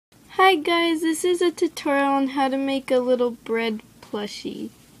Hi guys, this is a tutorial on how to make a little bread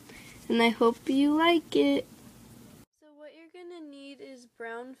plushie, and I hope you like it. So what you're gonna need is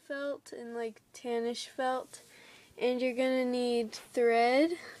brown felt and like tannish felt, and you're gonna need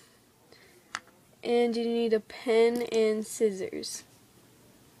thread, and you need a pen and scissors.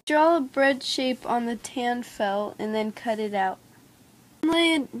 Draw a bread shape on the tan felt and then cut it out.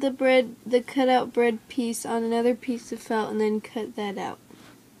 Lay the cut out bread piece on another piece of felt and then cut that out.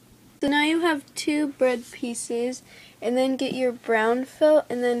 So now you have two bread pieces, and then get your brown felt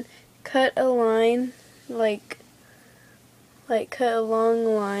and then cut a line, like cut a long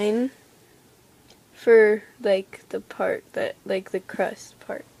line for like the part that like the crust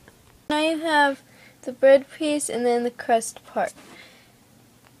part. Now you have the bread piece and then the crust part.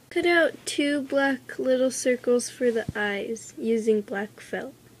 Cut out two black little circles for the eyes using black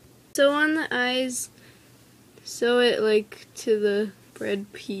felt. Sew on the eyes, sew it like to the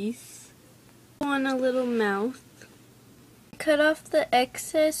bread piece. On a little mouth. Cut off the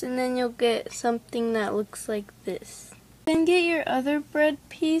excess and then you'll get something that looks like this. Then get your other bread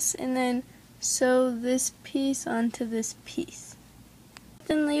piece and then sew this piece onto this piece.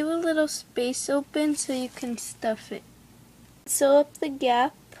 Then leave a little space open so you can stuff it. Sew up the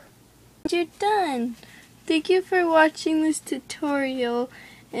gap. And you're done! Thank you for watching this tutorial,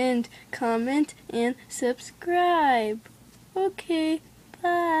 and comment and subscribe. Okay,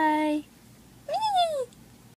 bye!